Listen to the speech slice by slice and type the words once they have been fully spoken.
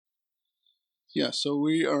Yeah, so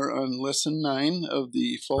we are on lesson 9 of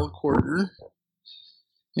the fall quarter,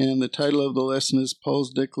 and the title of the lesson is Paul's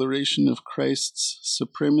Declaration of Christ's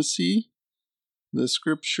Supremacy. The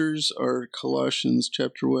scriptures are Colossians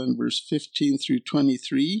chapter 1, verse 15 through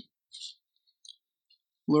 23.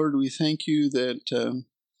 Lord, we thank you that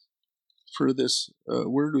for this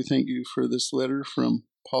word. We thank you for this letter from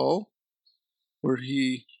Paul, where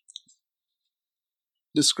he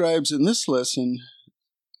describes in this lesson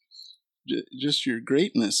just your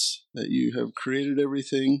greatness, that you have created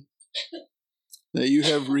everything, that you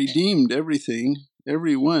have redeemed everything,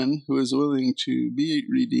 everyone who is willing to be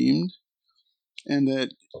redeemed, and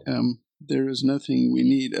that there is nothing we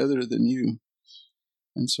need other than you.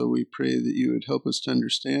 And so we pray that you would help us to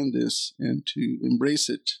understand this and to embrace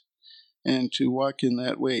it and to walk in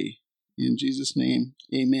that way. In Jesus' name,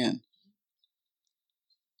 amen.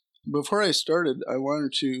 Before I started,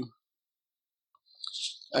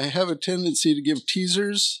 I have a tendency to give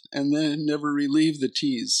teasers and then never relieve the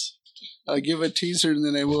tease. I give a teaser and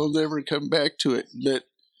then I will never come back to it.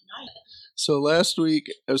 So last week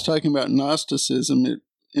I was talking about Gnosticism. It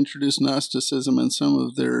introduced Gnosticism and some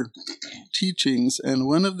of their teachings. And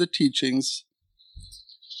one of the teachings,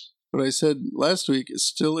 what I said last week, it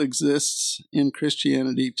still exists in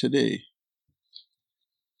Christianity today.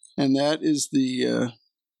 And that is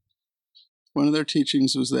one of their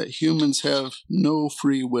teachings was that humans have no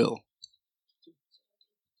free will.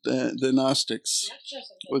 The Gnostics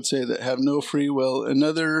would say that have no free will.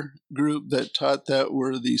 Another group that taught that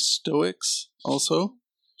were the Stoics also.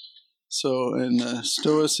 So, and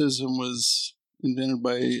Stoicism was invented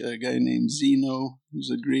by a guy named Zeno,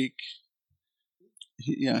 who's a Greek.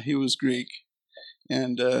 He was Greek.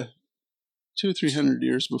 And 200-300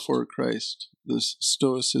 years before Christ, this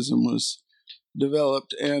Stoicism was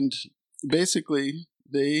developed. And basically,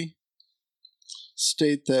 they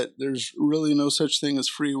state that there's really no such thing as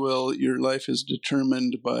free will. Your life is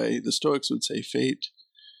determined by, the Stoics would say, fate.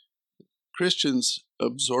 Christians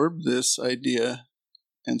absorbed this idea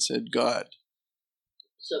and said God.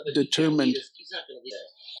 So, determined. He's not going to leave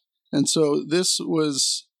us. And so this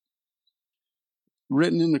was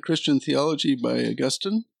written into Christian theology by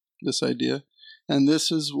Augustine, this idea. And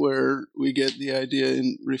this is where we get the idea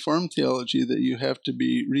in Reformed theology that you have to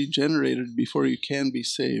be regenerated before you can be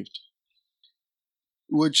saved,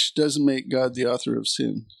 which doesn't make God the author of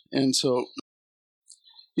sin. And so,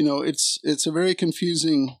 it's a very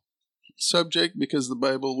confusing subject because the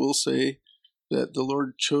Bible will say that the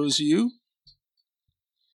Lord chose you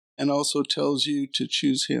and also tells you to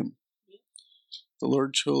choose him. The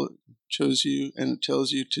Lord chose you and it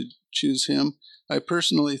tells you to choose him. I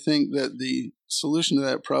personally think that the solution to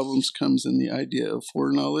that problem comes in the idea of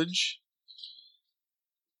foreknowledge.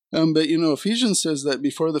 But Ephesians says that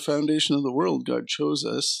before the foundation of the world, God chose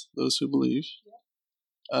us, those who believe,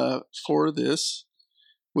 for this,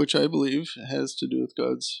 which I believe has to do with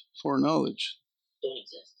God's foreknowledge. Don't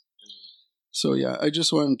exist. So I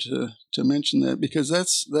just wanted to mention that because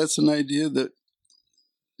that's an idea that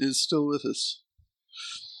is still with us.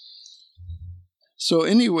 So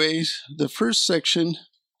anyway, the first section,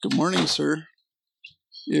 good morning, sir,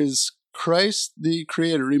 is Christ the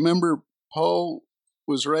Creator. Remember, Paul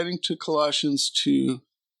was writing to Colossians to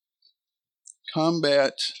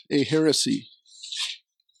combat a heresy.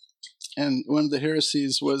 And one of the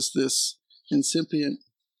heresies was this incipient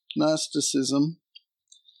Gnosticism,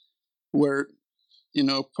 where,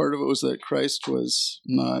 part of it was that Christ was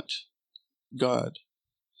not God.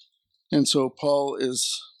 And so Paul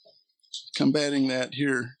is combating that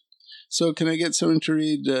here. So can I get someone to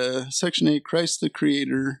read section 8, Christ the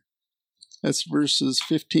Creator? That's verses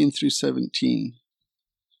 15 through 17.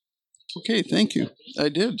 Okay, thank you. I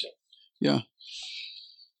did. Yeah.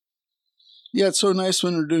 Yeah, it's so nice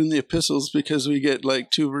when we're doing the epistles because we get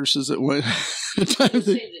like 2 verses at one time.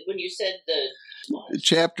 When you said the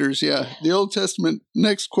chapters, yeah. The Old Testament,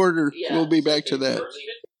 next quarter, we'll be back to that.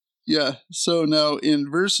 Yeah, so now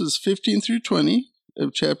in verses 15 through 20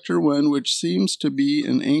 of chapter 1, which seems to be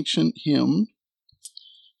an ancient hymn,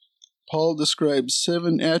 Paul describes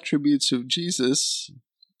 7 attributes of Jesus,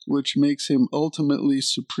 which makes him ultimately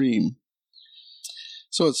supreme.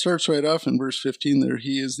 So it starts right off in verse 15 there.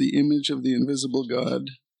 He is the image of the invisible God,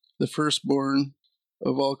 the firstborn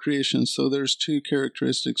of all creation. So there's 2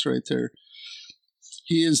 characteristics right there.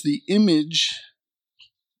 He is the image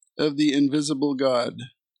of the invisible God.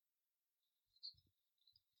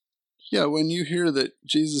 Yeah, when you hear that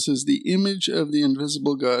Jesus is the image of the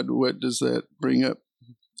invisible God, what does that bring up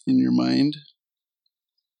in your mind?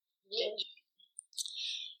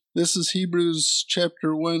 This is Hebrews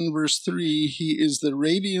chapter 1, verse 3. He is the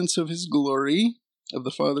radiance of his glory of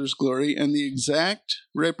the Father's glory and the exact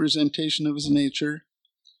representation of his nature,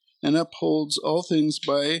 and upholds all things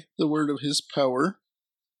by the word of his power.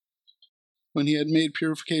 When he had made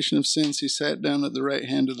purification of sins, he sat down at the right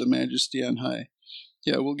hand of the Majesty on high.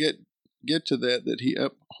 Yeah, we'll get to that he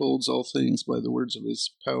upholds all things by the words of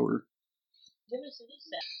his power.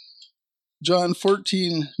 John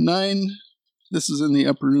 14:9, this is in the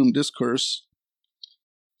upper room discourse.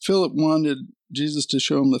 Philip wanted Jesus to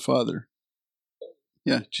show him the Father.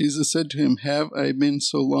 Yeah, Jesus said to him, "Have I been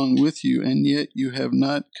so long with you, and yet you have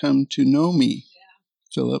not come to know me,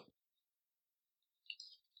 Philip?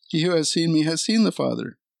 He who has seen me has seen the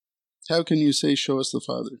Father. How can you say, 'Show us the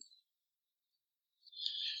Father'?"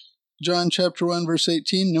 John chapter 1, verse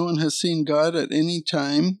 18, "No one has seen God at any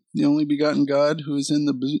time. The only begotten God who is in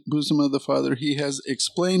the bosom of the Father, he has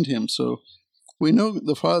explained him." So we know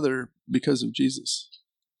the Father because of Jesus.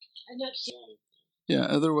 Yeah,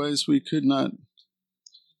 otherwise we could not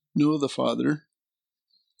know the Father.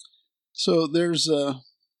 So there's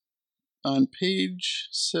on page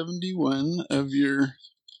 71 of your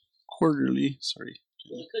quarterly,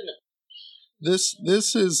 This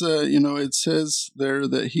is, it says there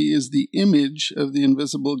that he is the image of the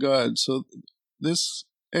invisible God. So this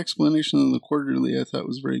explanation in the quarterly I thought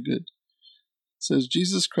was very good. It says,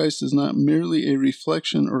 Jesus Christ is not merely a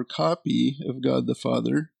reflection or copy of God the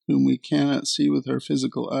Father, whom we cannot see with our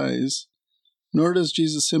physical eyes, nor does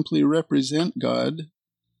Jesus simply represent God.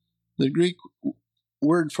 The Greek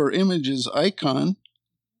word for image is icon.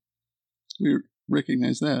 We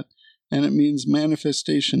recognize that. And it means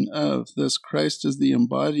manifestation of. Thus, Christ is the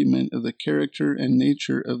embodiment of the character and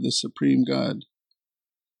nature of the supreme God.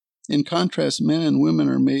 In contrast, men and women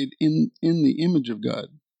are made in the image of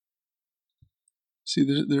God. See,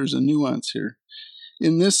 there's a nuance here.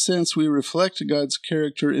 In this sense, we reflect God's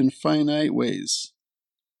character in finite ways.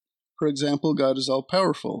 For example, God is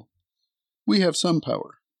all-powerful. We have some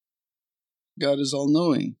power. God is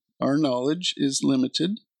all-knowing. Our knowledge is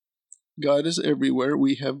limited. God is everywhere.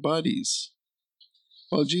 We have bodies.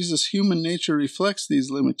 While Jesus' human nature reflects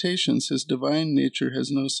these limitations, his divine nature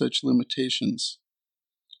has no such limitations.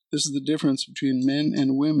 This is the difference between men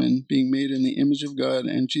and women being made in the image of God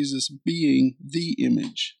and Jesus being the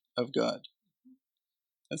image of God.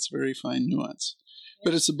 That's a very fine nuance.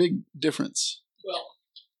 But it's a big difference.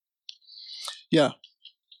 Yeah.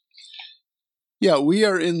 Yeah, we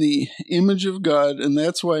are in the image of God, and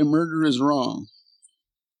that's why murder is wrong.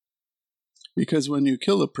 Because when you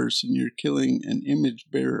kill a person, you're killing an image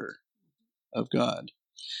bearer of God.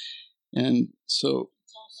 And so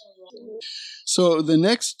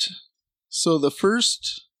the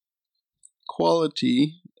first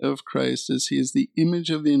quality of Christ is he is the image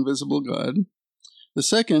of the invisible God. The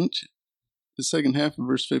second half of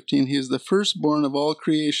verse 15, he is the firstborn of all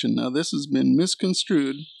creation. Now this has been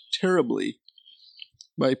misconstrued terribly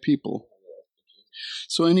by people.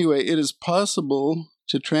 So anyway, it is possible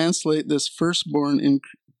to translate this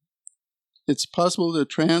it's possible to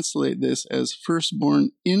translate this as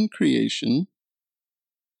firstborn in creation,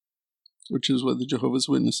 which is what the Jehovah's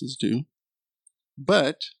Witnesses do,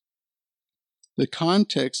 but the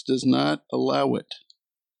context does not allow it.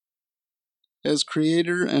 As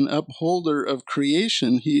creator and upholder of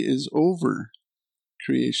creation, he is over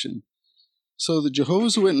creation. So the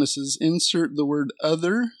Jehovah's Witnesses insert the word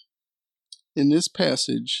other in this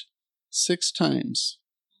passage 6 times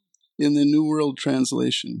in the New World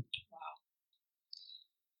Translation.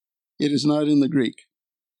 It is not in the Greek,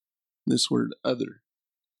 this word other.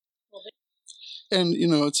 And,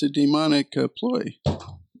 it's a demonic ploy.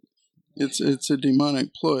 It's a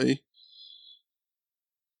demonic ploy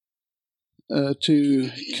to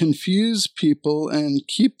confuse people and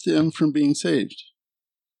keep them from being saved.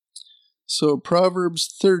 So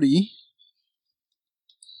Proverbs 30,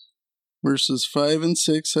 verses 5 and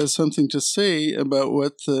 6 has something to say about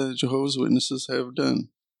what the Jehovah's Witnesses have done.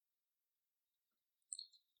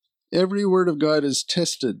 Every word of God is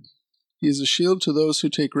tested. He is a shield to those who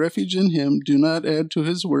take refuge in him. Do not add to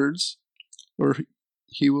his words, or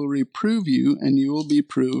he will reprove you, and you will be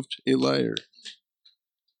proved a liar.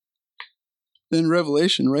 Then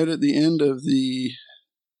Revelation, right at the end of the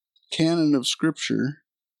canon of Scripture,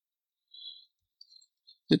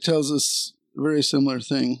 it tells us a very similar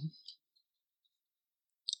thing.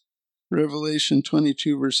 Revelation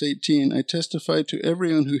 22, verse 18, I testify to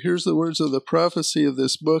everyone who hears the words of the prophecy of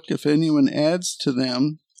this book, if anyone adds to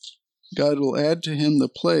them, God will add to him the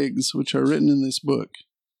plagues which are written in this book.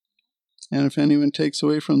 And if anyone takes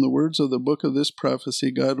away from the words of the book of this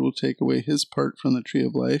prophecy, God will take away his part from the tree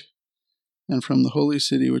of life and from the holy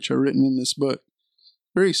city which are written in this book.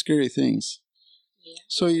 Very scary things.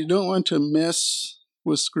 So you don't want to mess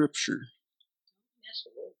with Scripture. That's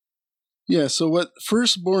the word. Yeah, so what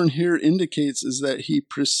firstborn here indicates is that he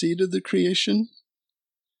preceded the creation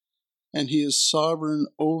and he is sovereign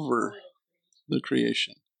over the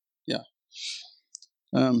creation. Yeah.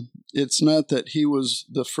 It's not that he was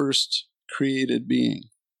the first created being,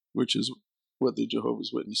 which is what the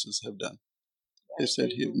Jehovah's Witnesses have done. They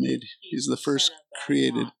said he's the first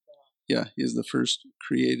created. Yeah, he's the first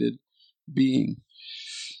created being.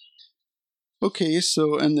 Okay,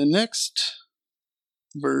 so and the next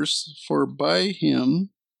verse, for by him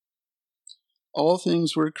all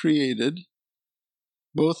things were created,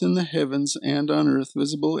 both in the heavens and on earth,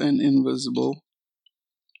 visible and invisible,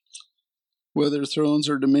 whether thrones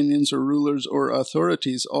or dominions or rulers or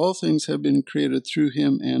authorities, all things have been created through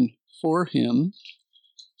him and for him.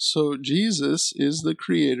 So Jesus is the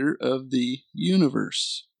creator of the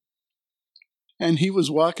universe. And he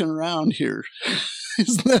was walking around here.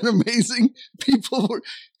 Isn't that amazing? People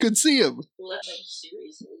could see him.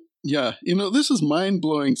 Seriously? Yeah, this is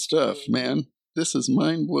mind-blowing stuff, man. This is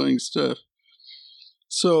mind-blowing stuff.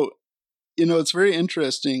 So, it's very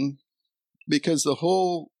interesting because the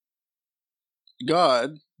whole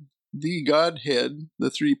God, the Godhead, the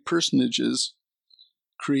three personages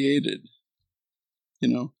created,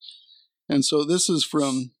 And so this is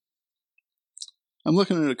from, I'm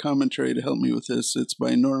looking at a commentary to help me with this. It's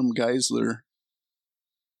by Norm Geisler.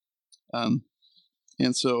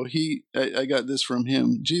 And so I got this from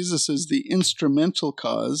him. Jesus is the instrumental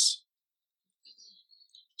cause.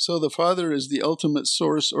 So the Father is the ultimate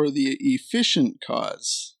source or the efficient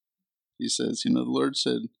cause. He says,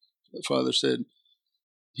 the Father said,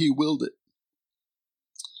 he willed it.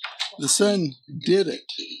 The Son did it.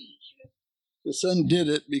 The Son did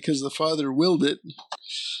it because the Father willed it.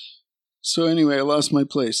 So anyway, I lost my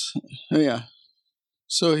place. Oh, yeah.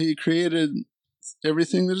 So he created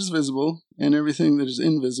everything that is visible and everything that is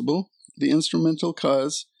invisible, the instrumental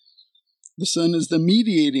cause. The Son is the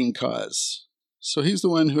mediating cause. So he's the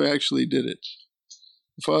one who actually did it.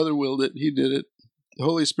 The Father willed it. He did it. The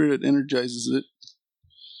Holy Spirit energizes it.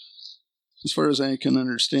 As far as I can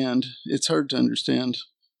understand, it's hard to understand.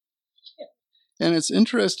 And it's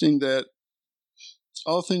interesting that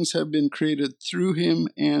all things have been created through him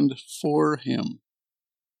and for him.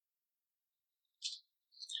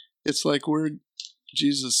 It's like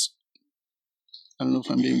Jesus, I don't know if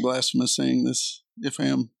I'm being blasphemous saying this. If I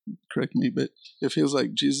am, correct me, but it feels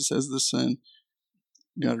like Jesus as the Son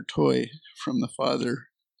got a toy from the Father,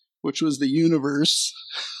 which was the universe,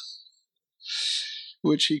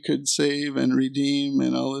 which he could save and redeem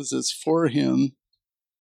and all this. It's for him.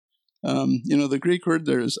 The Greek word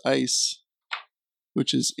there is eis,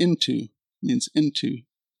 which is means into.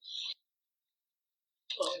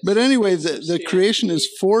 But anyway, the creation is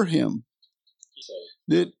for him.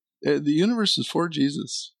 The universe is for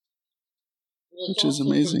Jesus, which is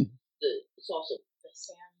amazing. It's also the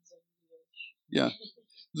sands of the ocean. Yeah.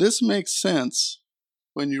 This makes sense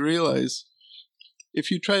when you realize if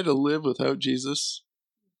you try to live without Jesus,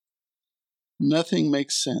 nothing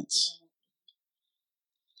makes sense.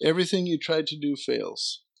 Everything you try to do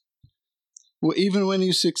fails. Well, even when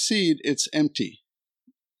you succeed, it's empty.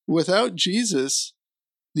 Without Jesus,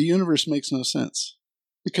 the universe makes no sense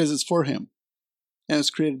because it's for him and it's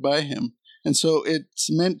created by him. And so it's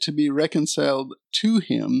meant to be reconciled to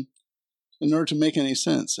him in order to make any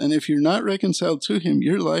sense. And if you're not reconciled to him,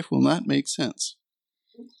 your life will not make sense.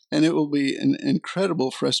 And it will be an incredible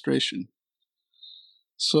frustration.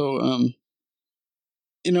 So,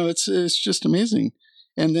 it's just amazing.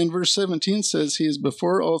 And then verse 17 says, he is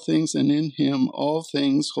before all things, and in him all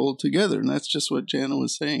things hold together. And that's just what Jana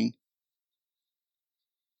was saying.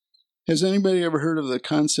 Has anybody ever heard of the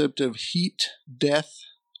concept of heat death?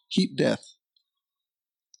 Heat death.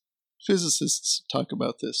 Physicists talk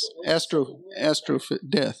about this.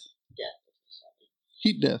 Death.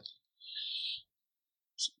 Heat death.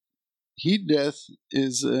 Heat death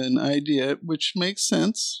is an idea which makes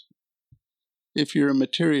sense if you're a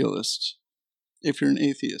materialist, if you're an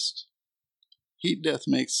atheist. Heat death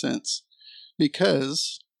makes sense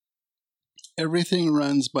because everything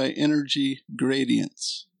runs by energy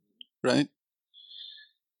gradients, right?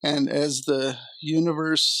 And as the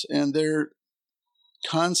universe and their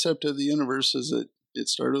concept of the universe is that it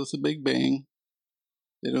started with the Big Bang.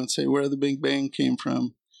 They don't say where the Big Bang came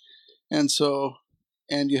from.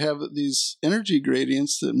 And you have these energy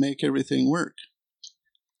gradients that make everything work.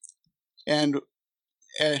 And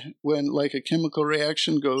when like a chemical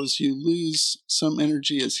reaction goes, you lose some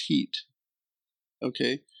energy as heat.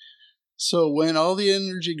 Okay? So when all the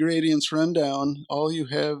energy gradients run down, all you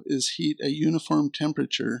have is heat, a uniform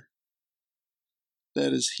temperature.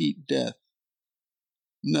 That is heat death.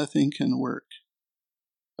 nothing can work.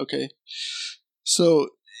 Okay? So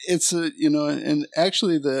it's and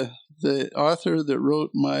actually the author that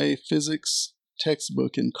wrote my physics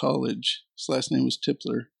textbook in college, his last name was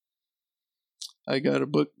Tipler. I got a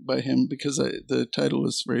book by him because the title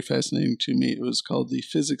was very fascinating to me. It was called The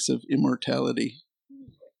Physics of Immortality.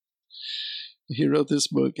 He wrote this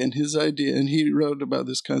book, and his idea, and he wrote about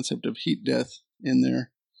this concept of heat death in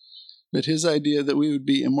there. But his idea that we would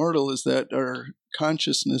be immortal is that our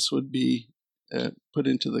consciousness would be put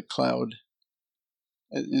into the cloud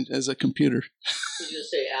as a computer. I was going to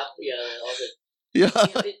say, all the... Yeah.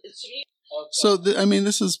 It's me. So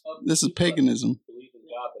this is paganism. Believe in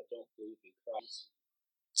God, but don't believe in Christ.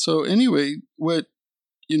 So anyway, what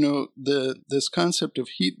this concept of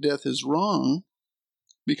heat death is wrong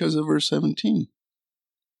because of verse 17.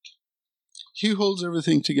 He holds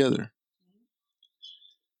everything together.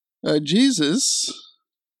 Jesus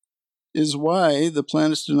is why the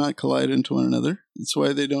planets do not collide into one another. It's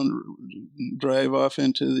why they don't drive off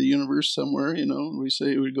into the universe somewhere. We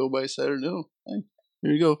say we go by Saturn. No, hey,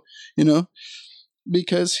 here you go.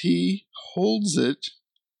 Because he holds it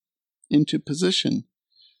into position.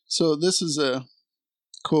 So this is a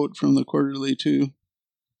quote from the Quarterly too.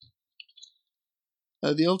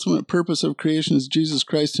 The ultimate purpose of creation is Jesus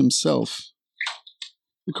Christ himself.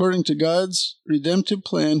 According to God's redemptive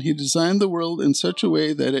plan, he designed the world in such a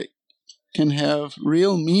way that it can have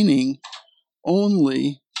real meaning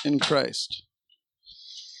only in Christ.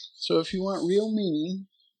 So if you want real meaning,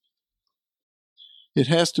 it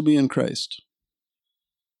has to be in Christ.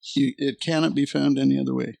 It cannot be found any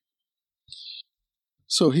other way.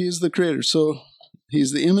 So he is the creator. So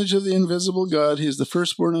he's the image of the invisible God. He's the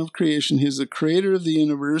firstborn of creation. He's the creator of the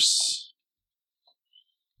universe.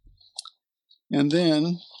 And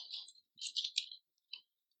then,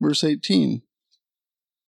 verse 18,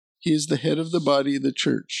 he is the head of the body, the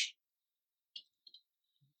church.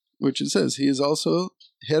 Which it says, he is also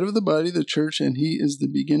head of the body, the church, and he is the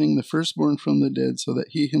beginning, the firstborn from the dead, so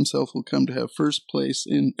that he himself will come to have first place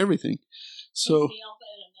in everything. So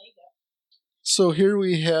here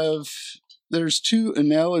we have, there's two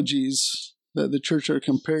analogies that the church are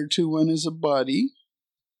compared to. One is a body,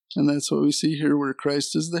 and that's what we see here where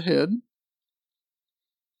Christ is the head.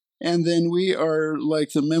 And then we are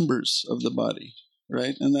like the members of the body,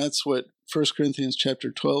 right? And that's what 1 Corinthians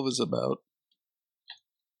chapter 12 is about.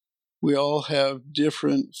 We all have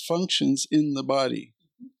different functions in the body.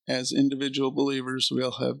 As individual believers, we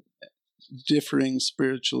all have differing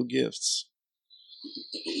spiritual gifts.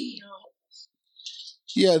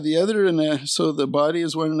 Yeah, the other, so the body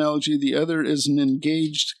is one analogy. The other is an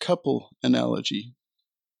engaged couple analogy.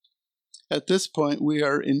 At this point, we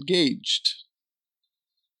are engaged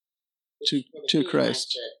to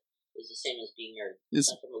Christ. Is the same as being married.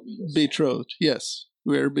 Is betrothed, yes.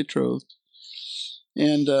 We are betrothed.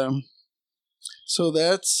 And so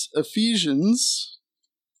that's Ephesians.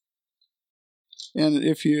 And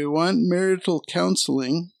if you want marital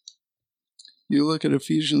counseling, you look at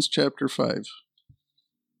Ephesians chapter 5.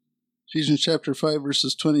 Ephesians chapter 5,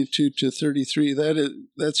 verses 22 to 33.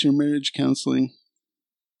 That's your marriage counseling.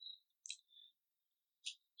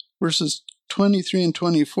 Verses 23 and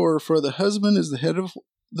 24, for the husband is the head of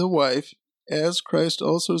the wife, as Christ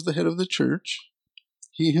also is the head of the church,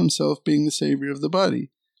 he himself being the Savior of the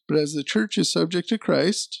body. But as the church is subject to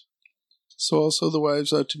Christ, so also the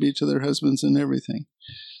wives ought to be to their husbands in everything.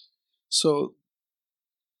 So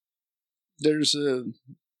there's an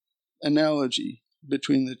analogy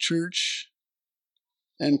between the church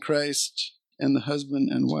and Christ and the husband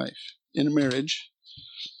and wife in a marriage.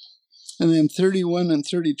 And then 31 and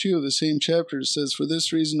 32 of the same chapter says, for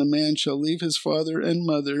this reason a man shall leave his father and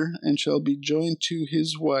mother and shall be joined to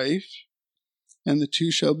his wife, and the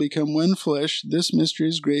two shall become one flesh. This mystery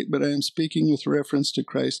is great, but I am speaking with reference to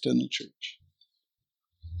Christ and the church.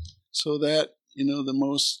 So that, the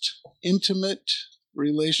most intimate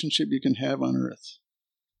relationship you can have on earth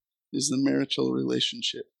is the marital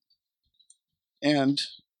relationship. And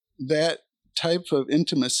that type of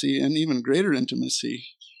intimacy, and even greater intimacy,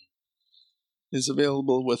 is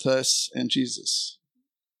available with us and Jesus.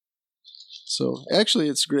 So actually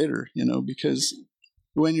it's greater, because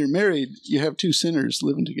when you're married, you have two sinners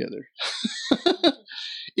living together.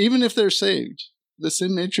 Even if they're saved, the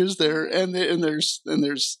sin nature is there, and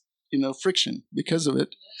there's friction because of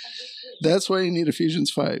it. That's why you need Ephesians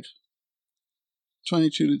 5,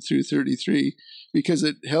 22 through 33, because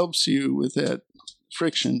it helps you with that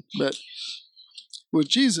friction. But with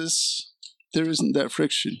Jesus, there isn't that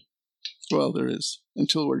friction. Well, there is,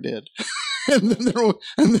 until we're dead. and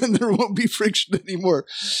then there won't be friction anymore.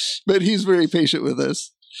 But he's very patient with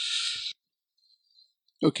us.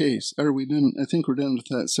 Okay, are we done? I think we're done with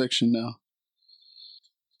that section now.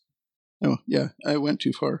 Oh, yeah, I went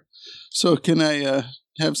too far. So can I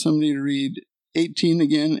have somebody read 18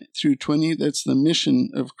 again through 20? That's the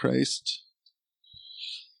mission of Christ.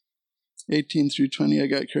 18 through 20, I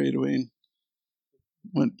got carried away.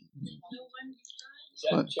 Went,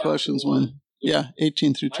 Colossians 1. Yeah,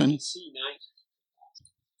 18 through 20.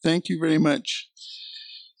 Thank you very much.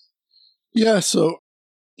 Yeah, so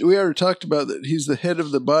we already talked about that he's the head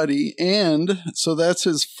of the body, and so that's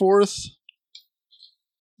his fourth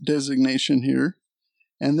designation here.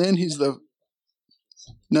 And then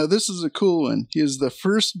now this is a cool one. He is the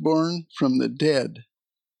firstborn from the dead.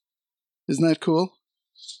 Isn't that cool?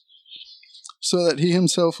 So that he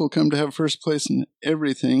himself will come to have first place in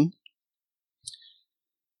everything.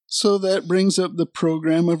 So that brings up the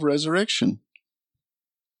program of resurrection.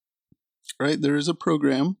 Right? There is a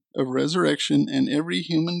program of resurrection, and every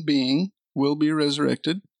human being will be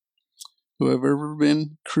resurrected who have ever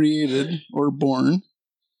been created or born.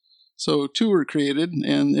 So 2 were created,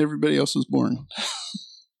 and everybody else was born.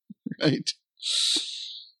 Right?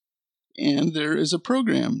 And there is a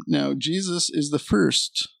program. Now, Jesus is the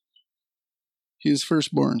first. He is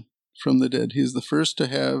firstborn from the dead. He is the first to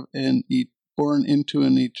have born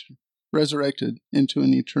into resurrected into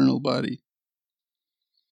an eternal body,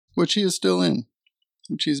 which he is still in,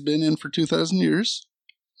 which he's been in for 2,000 years,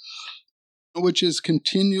 which is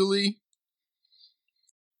continually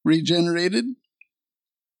regenerated.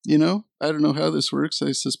 You know, I don't know how this works.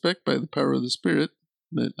 I suspect by the power of the Spirit,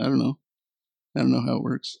 but I don't know. I don't know how it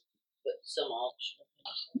works. But some option.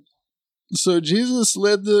 So Jesus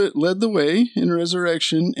led the way in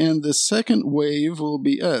resurrection, and the second wave will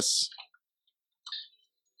be us.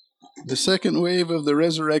 The second wave of the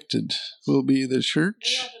resurrected will be the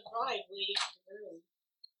church.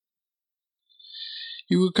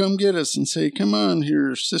 He will come get us and say, "Come on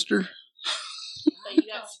here, sister." But you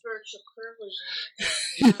got spiritual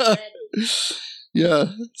privileges.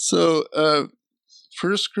 Yeah. So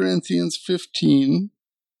 1 Corinthians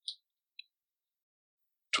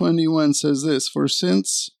 15:21 says this: "For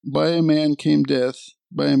since by a man came death,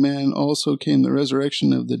 by a man also came the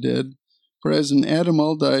resurrection of the dead. For as in Adam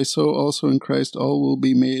all die, so also in Christ all will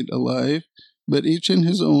be made alive, but each in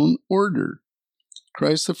his own order.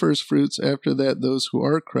 Christ the firstfruits, after that those who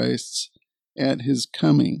are Christ's at his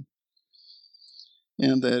coming."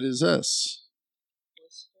 And that is us.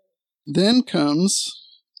 Then comes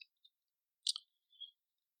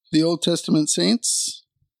the Old Testament saints.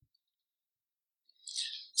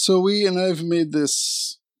 So and I've made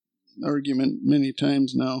this argument many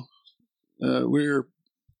times now, we're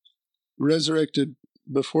resurrected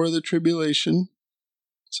before the tribulation,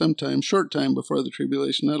 sometime, short time before the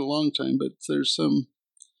tribulation, not a long time, but there's some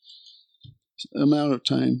amount of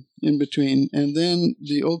time in between. And then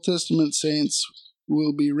the Old Testament saints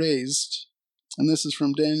will be raised. And this is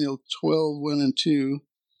from Daniel 12:1 and 2.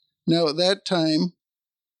 Now at that time,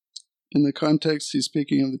 in the context, he's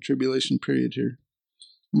speaking of the tribulation period here.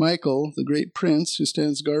 Michael, the great prince who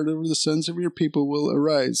stands guard over the sons of your people, will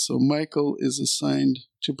arise. So Michael is assigned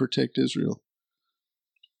to protect Israel.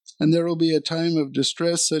 And there will be a time of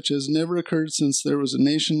distress such as never occurred since there was a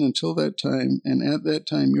nation until that time. And at that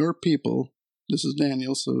time, your people, this is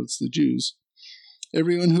Daniel, so it's the Jews,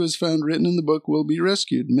 everyone who is found written in the book will be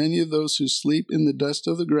rescued. Many of those who sleep in the dust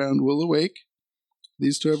of the ground will awake,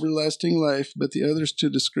 these to everlasting life, but the others to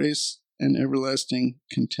disgrace and everlasting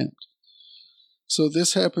contempt. So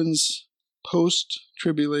this happens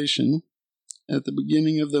post-tribulation, at the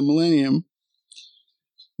beginning of the millennium,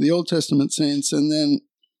 the Old Testament saints, and then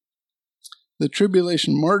the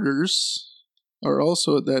tribulation martyrs are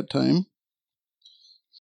also at that time.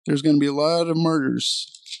 There's going to be a lot of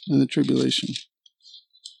martyrs in the tribulation.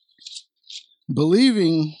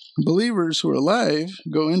 Believers who are alive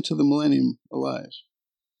go into the millennium alive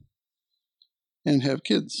and have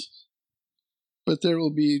kids. But there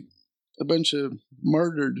will be a bunch of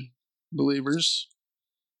martyred believers.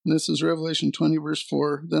 And this is Revelation 20, verse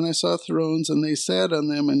 4. Then I saw thrones, and they sat on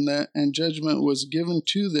them, and judgment was given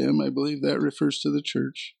to them. I believe that refers to the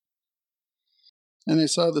church. And I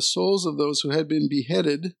saw the souls of those who had been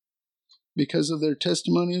beheaded because of their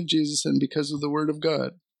testimony of Jesus and because of the word of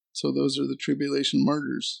God. So those are the tribulation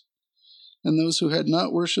martyrs. And those who had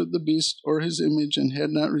not worshipped the beast or his image and had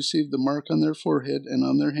not received the mark on their forehead and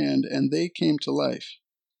on their hand, and they came to life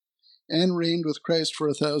and reigned with Christ for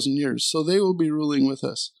 1,000 years. So they will be ruling with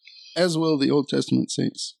us, as will the Old Testament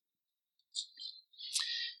saints.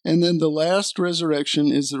 And then the last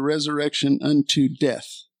resurrection is the resurrection unto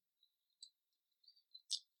death,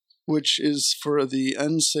 which is for the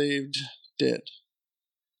unsaved dead.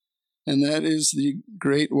 And that is the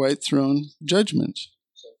great white throne judgment.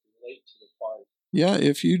 So relate to the party. Yeah,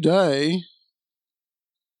 if you die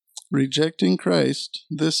rejecting Christ,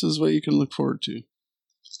 this is what you can look forward to.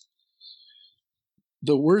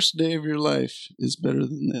 The worst day of your life is better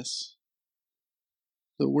than this.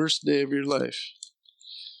 The worst day of your life.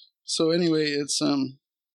 So anyway, it's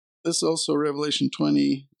this is also Revelation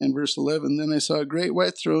 20 and verse 11. Then I saw a great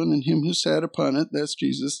white throne and him who sat upon it, that's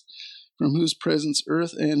Jesus, from whose presence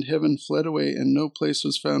earth and heaven fled away, and no place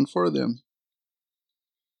was found for them.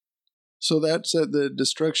 So that's at the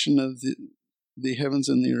destruction of the heavens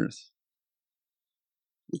and the earth.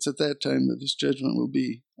 It's at that time that this judgment will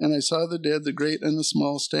be. And I saw the dead, the great and the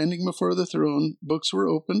small, standing before the throne. Books were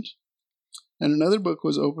opened, and another book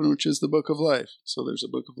was opened, which is the book of life. So there's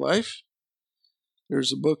a book of life.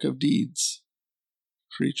 There's a book of deeds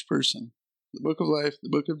for each person. The book of life, the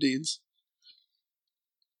book of deeds.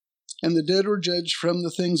 And the dead were judged from the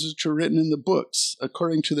things which are written in the books,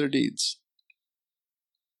 according to their deeds.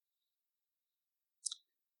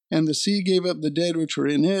 And the sea gave up the dead which were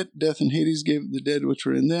in it. Death and Hades gave up the dead which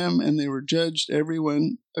were in them, and they were judged, every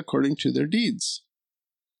one according to their deeds.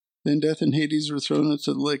 Then death and Hades were thrown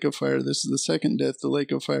into the lake of fire. This is the second death, the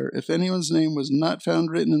lake of fire. If anyone's name was not found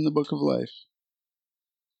written in the book of life,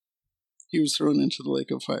 he was thrown into the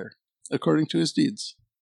lake of fire, according to his deeds.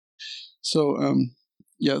 So,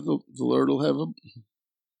 the Lord will have a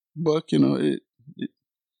book, he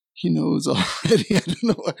knows already. I don't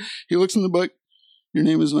know why. He looks in the book. Your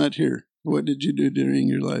name is not here. What did you do during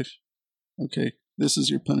your life? Okay, this is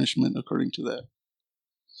your punishment according to that.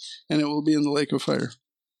 And it will be in the lake of fire.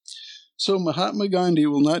 So Mahatma Gandhi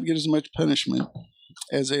will not get as much punishment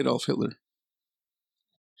as Adolf Hitler,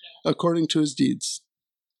 according to his deeds.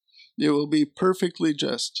 It will be perfectly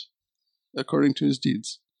just, according to his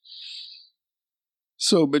deeds.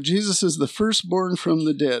 So, but Jesus is the firstborn from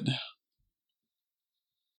the dead.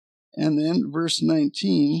 And then verse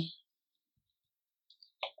 19...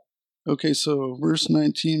 Okay, so verse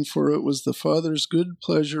 19, for it was the Father's good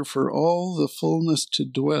pleasure for all the fullness to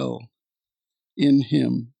dwell in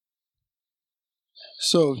him.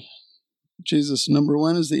 So, Jesus, number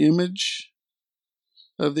one, is the image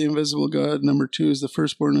of the invisible God. Number two is the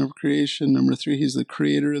firstborn of creation. Number three, he's the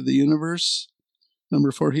creator of the universe.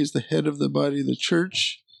 Number four, he's the head of the body of the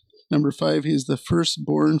church. Number five, he's the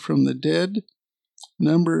firstborn from the dead.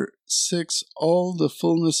 Number six, all the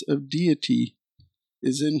fullness of deity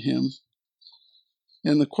is in him.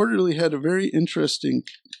 And the Quarterly had a very interesting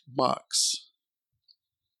box.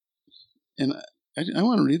 And I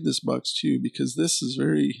want to read this box to you because this is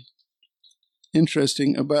very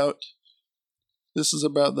interesting this is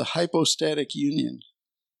about the hypostatic union.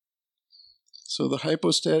 So the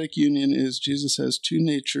hypostatic union is Jesus has two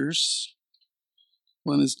natures.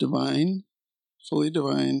 One is divine, fully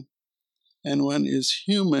divine, and one is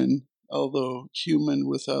human, although human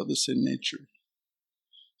without the sin nature.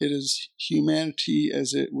 It is humanity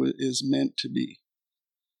as it is meant to be.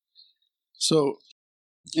 So,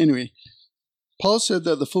 anyway, Paul said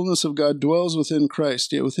that the fullness of God dwells within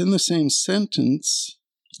Christ, yet within the same sentence,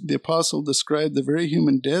 the apostle described the very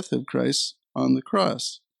human death of Christ on the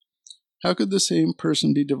cross. How could the same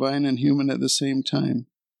person be divine and human at the same time?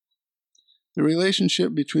 The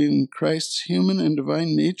relationship between Christ's human and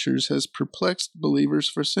divine natures has perplexed believers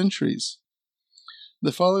for centuries.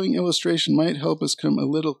 The following illustration might help us come a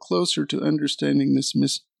little closer to understanding this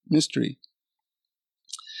mystery.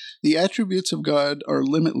 The attributes of God are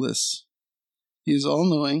limitless. He is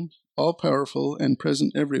all-knowing, all-powerful, and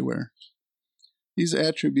present everywhere. These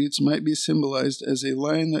attributes might be symbolized as a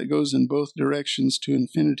line that goes in both directions to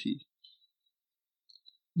infinity.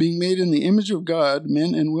 Being made in the image of God,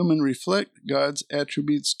 men and women reflect God's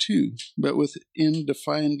attributes too, but within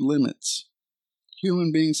defined limits.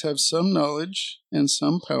 Human beings have some knowledge and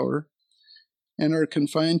some power, and are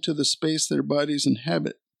confined to the space their bodies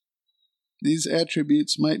inhabit. These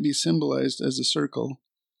attributes might be symbolized as a circle.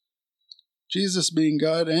 Jesus, being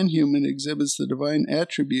God and human, exhibits the divine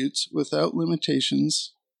attributes without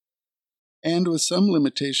limitations, and with some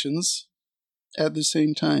limitations at the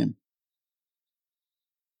same time.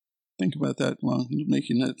 Think about that long, it'll make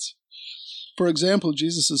you nuts. For example,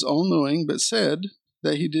 Jesus is all-knowing, but said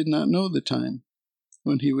that he did not know the time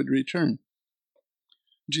when he would return.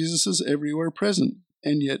 Jesus is everywhere present,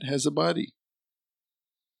 and yet has a body.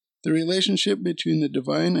 The relationship between the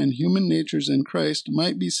divine and human natures in Christ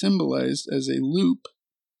might be symbolized as a loop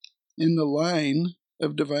in the line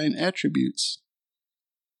of divine attributes.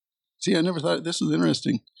 See, I never thought this was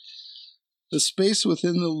interesting. The space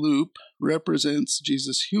within the loop represents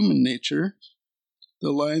Jesus' human nature.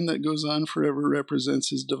 The line that goes on forever represents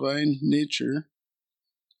his divine nature.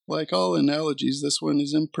 Like all analogies, this one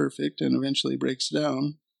is imperfect and eventually breaks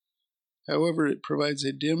down. However, it provides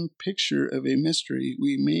a dim picture of a mystery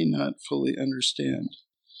we may not fully understand.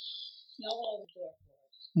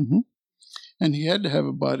 Mm-hmm. And he had to have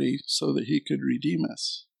a body so that he could redeem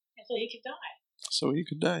us. And so he could die. So he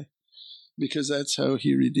could die. Because that's how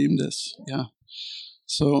he redeemed us. Yeah.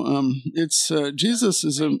 So it's Jesus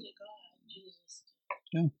is a... Jesus.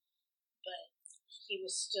 Yeah. But he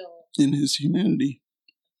was still... In his humanity.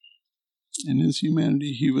 In his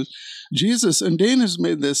humanity, he was... Jesus, and Dane has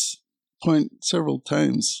made this point several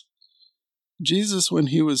times. Jesus, when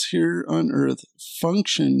he was here on earth,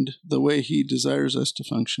 functioned the way he desires us to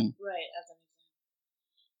function. Right, as an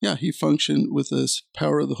example. Yeah, he functioned with this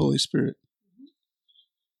power of the Holy Spirit. Mm-hmm.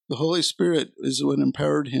 The Holy Spirit is what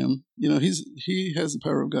empowered him. You know, he has the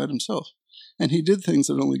power of God himself. And he did things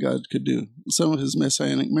that only God could do. Some of his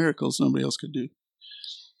messianic miracles nobody else could do.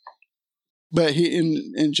 But he,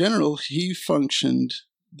 in general, he functioned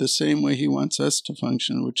the same way he wants us to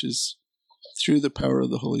function, which is through the power of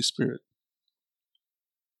the Holy Spirit.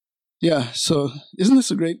 Yeah, so isn't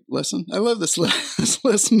this a great lesson? I love this. This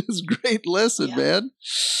lesson is a great lesson, man.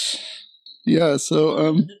 Yeah, so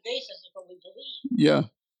The basis of what we believe. yeah.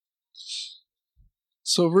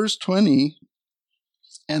 So verse 20,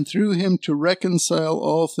 and through him to reconcile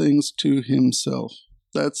all things to himself.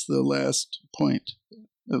 That's the last point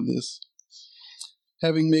of this.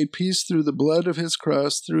 Having made peace through the blood of his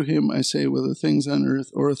cross, through him, I say, whether things on earth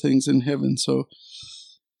or things in heaven. So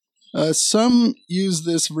some use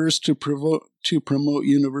this verse to promote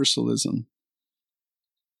universalism.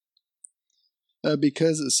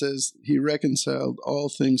 Because it says he reconciled all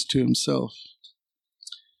things to himself.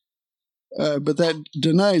 But that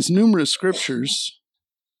denies numerous scriptures.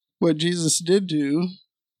 What Jesus did do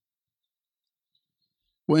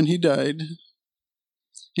when he died,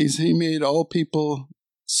 he made all people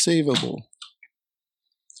savable.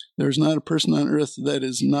 There's not a person on earth that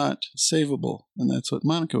is not savable, and that's what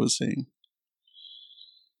Monica was saying.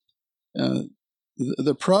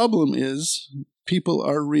 The problem is people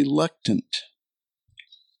are reluctant.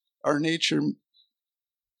 Our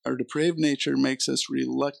depraved nature makes us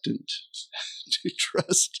reluctant to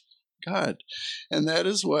trust God, and that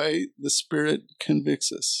is why the Spirit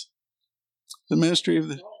convicts us. The ministry of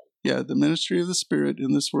the Spirit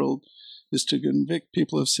in this world is to convict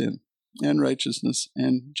people of sin and righteousness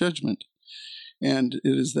and judgment. And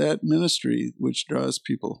it is that ministry which draws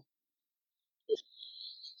people.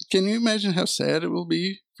 Can you imagine how sad it will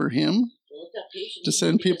be for him to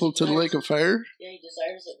send people to the lake of fire? Yeah, he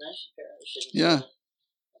desires that none should perish. Yeah.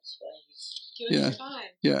 That's why he's Doing his time.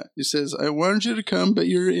 Yeah. He says, I wanted you to come, but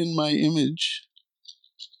you're in my image,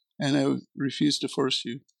 and I refuse to force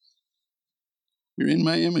you. You're in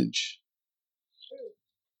my image.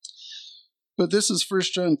 But this is 1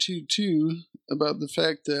 John 2:2 about the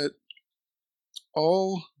fact that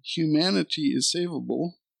all humanity is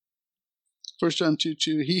savable. 1 John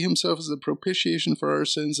 2:2, he himself is the propitiation for our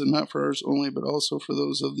sins, and not for ours only, but also for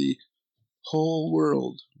those of the whole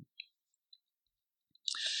world.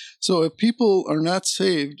 So if people are not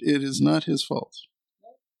saved, it is not his fault.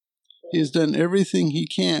 He has done everything he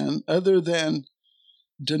can other than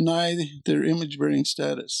deny their image-bearing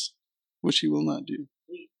status, which he will not do.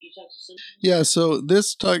 Yeah, so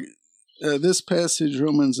this passage,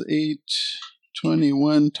 Romans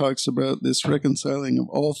 8:21, talks about this reconciling of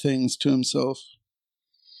all things to himself.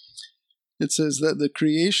 It says that the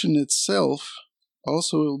creation itself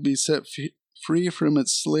also will be set free from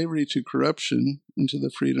its slavery to corruption into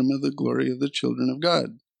the freedom of the glory of the children of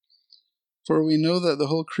God. For we know that the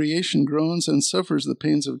whole creation groans and suffers the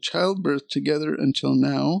pains of childbirth together until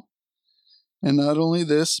now. And not only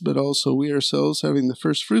this, but also we ourselves, having the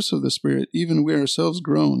first fruits of the Spirit, even we ourselves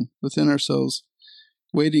groan within ourselves,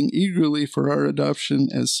 waiting eagerly for our adoption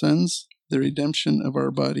as sons, the redemption of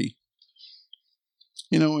our body.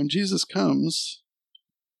 You know, when Jesus comes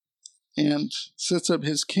and sets up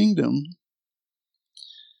his kingdom,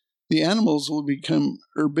 the animals will become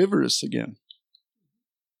herbivorous again.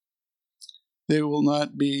 They will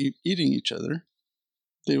not be eating each other.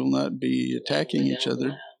 They will not be attacking each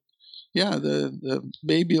other. Yeah, the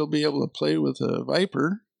baby will be able to play with a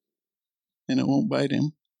viper, and it won't bite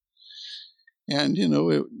him. And, you know,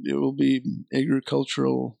 it will be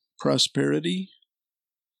agricultural prosperity.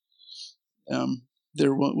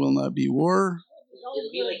 There will not be war.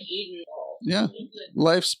 It'll be like Eden. Yeah,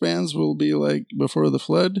 lifespans will be like before the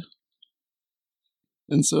flood.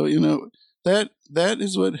 And so, you know, that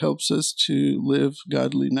is what helps us to live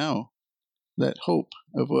godly now. That hope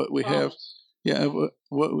of what we have. Yeah, of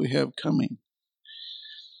what we have coming.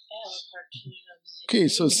 Okay,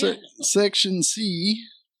 so section C,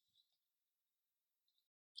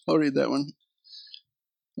 I'll read that one.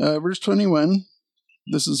 Verse 21.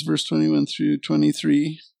 This is verse 21 through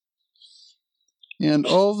 23. And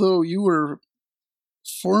although you were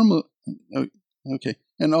formerly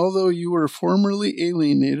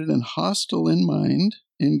alienated and hostile in mind,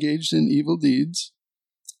 engaged in evil deeds,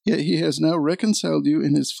 yet he has now reconciled you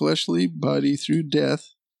in his fleshly body through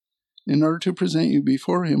death, in order to present you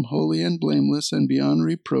before him holy and blameless and beyond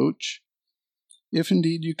reproach, if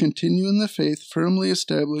indeed you continue in the faith, firmly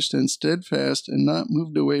established and steadfast, and not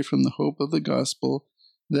moved away from the hope of the gospel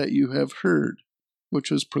that you have heard, which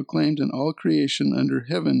was proclaimed in all creation under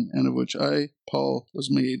heaven, and of which I, Paul, was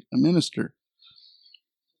made a minister.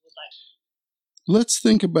 Let's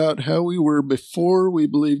think about how we were before we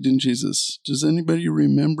believed in Jesus. Does anybody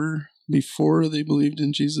remember before they believed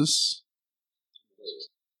in Jesus?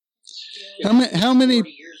 How many 40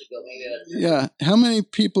 years ago, maybe. how many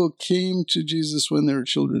people came to Jesus when they were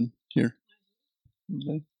children here?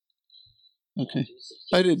 Okay.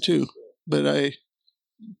 I did too, but I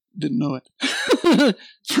didn't know it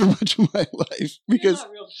for much of my life because You're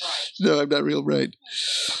not real bright. no, I'm not real bright.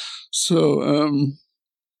 So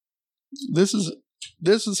this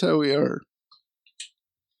is how we are,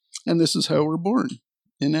 and this is how we're born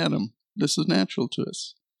in Adam. This is natural to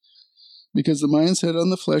us because the mindset on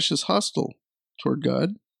the flesh is hostile toward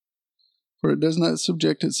God, for it does not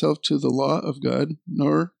subject itself to the law of God,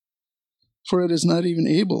 nor for it is not even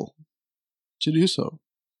able to do so.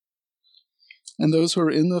 And those who are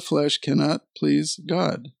in the flesh cannot please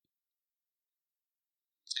God.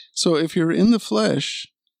 So if you're in the flesh,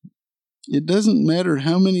 it doesn't matter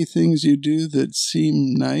how many things you do that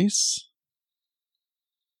seem nice,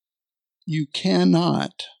 you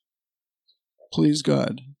cannot please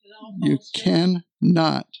God. It all You falls through.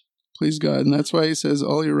 cannot please God. And that's why he says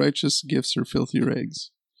all your righteous gifts are filthy rags.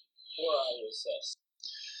 Before I was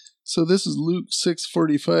So this is Luke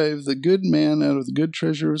 6:45. The good man out of the good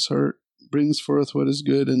treasure of his heart brings forth what is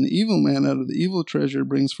good, and the evil man out of the evil treasure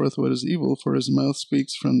brings forth what is evil, for his mouth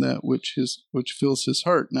speaks from that which fills his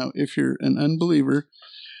heart. Now, if you're an unbeliever,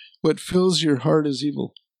 what fills your heart is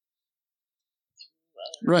evil.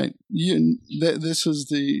 Right. This is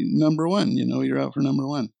the number one. You're out for number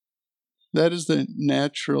one. That is the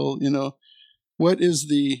natural, what is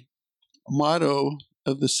the motto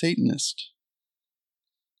of the Satanist?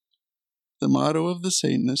 The motto of the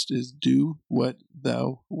Satanist is do what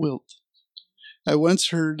thou wilt. I once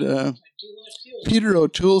heard I do what you do. Peter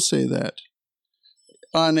O'Toole say that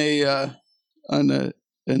on an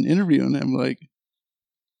interview, and I'm like,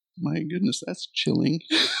 my goodness, that's chilling.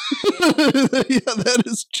 Yeah, that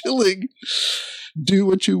is chilling. Do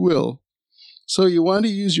what you will. So you want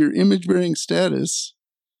to use your image-bearing status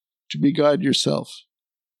to be God yourself.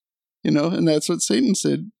 And that's what Satan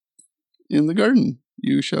said in the garden.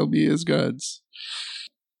 You shall be as gods.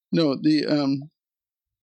 No,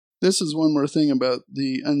 this is one more thing about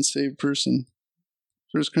the unsaved person.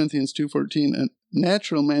 1 Corinthians 2:14, a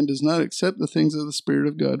natural man does not accept the things of the Spirit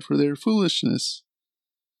of God, for they are foolishness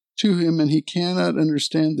to him, and he cannot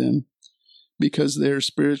understand them because they are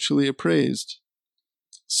spiritually appraised.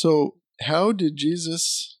 So how did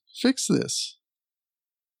Jesus fix this?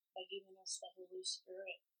 By giving us the Holy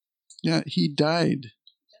Spirit. Yeah, he died.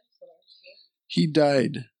 That's what I said. He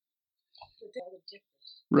died. With all the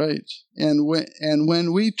difference. Right. And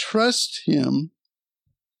when we trust him,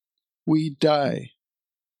 we die.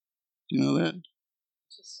 Do you know that?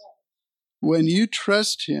 To solve. When you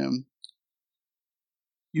trust him,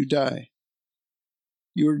 you die.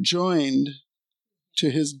 You're joined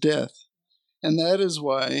to his death. And that is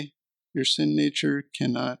why your sin nature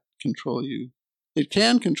cannot control you. It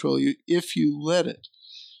can control you if you let it.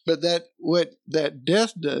 But what that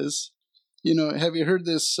death does, have you heard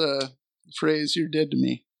this phrase, you're dead to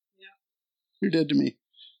me? Yeah. You're dead to me.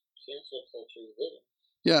 Cancel culture is living.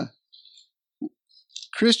 Yeah.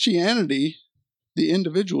 Christianity, the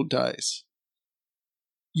individual dies.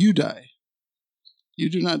 You die. You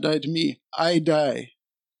do not die to me. I die.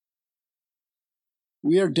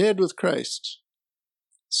 We are dead with Christ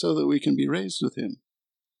so that we can be raised with him.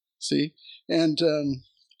 See? And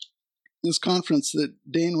this conference that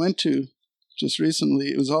Dane went to just recently,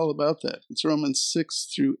 it was all about that. It's Romans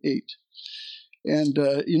 6-8. And,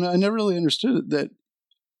 I never really understood it, that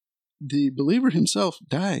the believer himself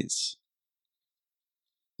dies.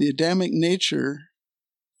 The Adamic nature,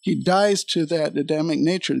 he dies to that Adamic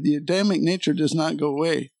nature. The Adamic nature does not go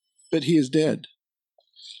away, but he is dead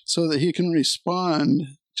so that he can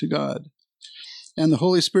respond to God. And the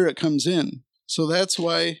Holy Spirit comes in. So that's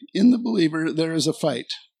why in the believer there is a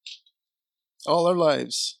fight. All our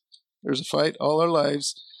lives. There's a fight all our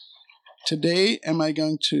lives. Today, am I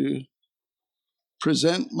going to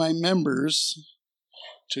present my members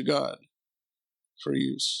to God for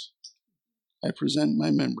use. I present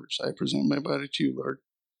my members. I present my body to you, Lord.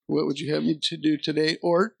 What would you have me to do today?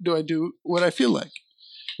 Or do I do what I feel like,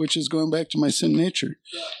 which is going back to my sin nature?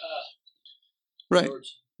 Yeah, Right.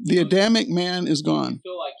 George, The Adamic man is gone. you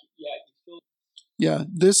feel like, you feel Yeah,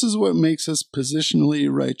 this is what makes us positionally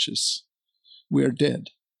righteous. We are dead.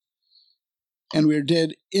 And we are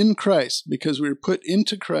dead in Christ because we are put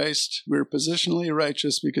into Christ. We are positionally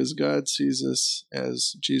righteous because God sees us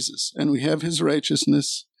as Jesus. And we have his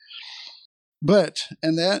righteousness. But,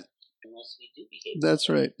 and that, Unless we do behave. that's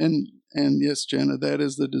right. And yes, Jana, that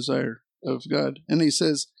is the desire of God. And he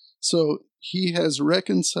says, so he has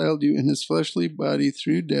reconciled you in his fleshly body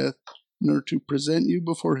through death in order to present you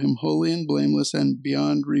before him holy and blameless and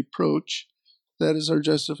beyond reproach. That is our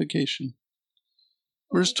justification.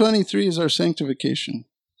 Verse 23 is our sanctification.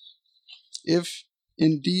 If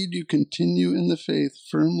indeed you continue in the faith,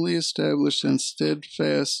 firmly established and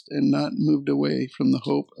steadfast and not moved away from the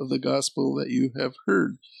hope of the gospel that you have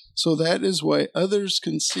heard. So that is why others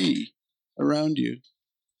can see around you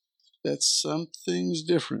that something's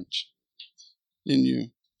different in you.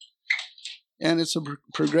 And it's a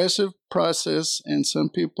progressive process, and some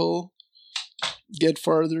people get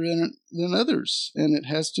farther in it than others. And it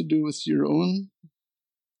has to do with your own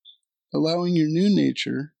allowing your new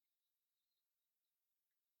nature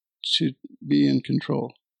to be in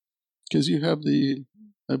control, because you have the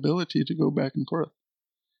ability to go back and forth.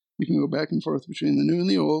 You can go back and forth between the new and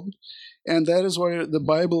the old, and that is why the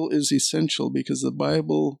Bible is essential, because the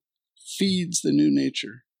Bible feeds the new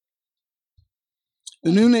nature.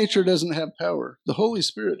 The new nature doesn't have power. The Holy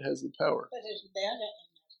Spirit has the power. But there's data in that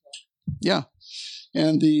book. Yeah,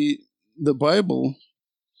 and the Bible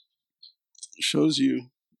shows you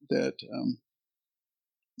that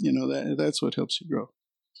that's what helps you grow.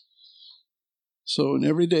 So, and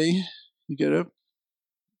every day you get up,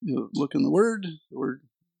 you look in the Word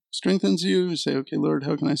strengthens you. You say, okay, Lord,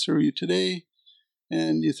 how can I serve you today?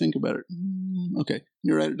 And you think about it. Okay,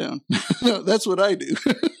 you write it down. No, that's what I do.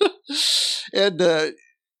 And,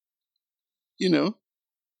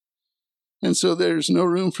 and so there's no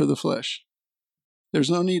room for the flesh. There's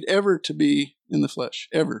no need ever to be in the flesh,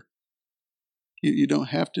 ever. You don't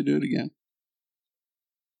have to do it again.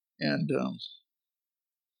 And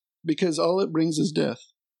because all it brings is death.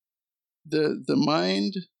 The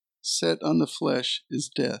mind set on the flesh is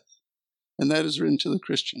death. And that is written to the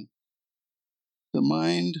Christian. The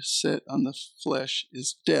mind set on the flesh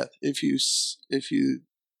is death. If you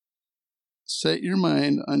set your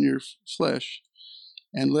mind on your flesh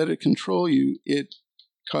and let it control you, it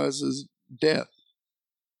causes death.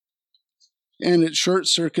 And it short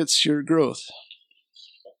circuits your growth.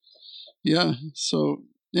 Yeah, so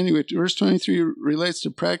anyway, verse 23 relates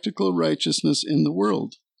to practical righteousness in the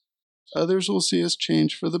world. Others will see us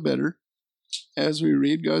change for the better as we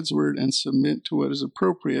read God's word and submit to what is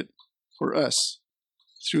appropriate for us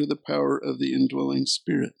through the power of the indwelling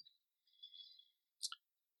Spirit.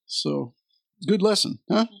 So, good lesson,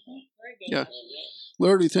 huh? Very good. Yeah.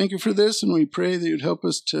 Lord, we thank you for this, and we pray that you'd help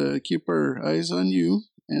us to keep our eyes on you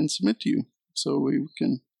and submit to you, so we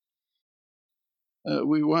can.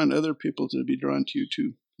 We want other people to be drawn to you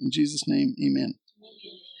too. In Jesus' name, amen.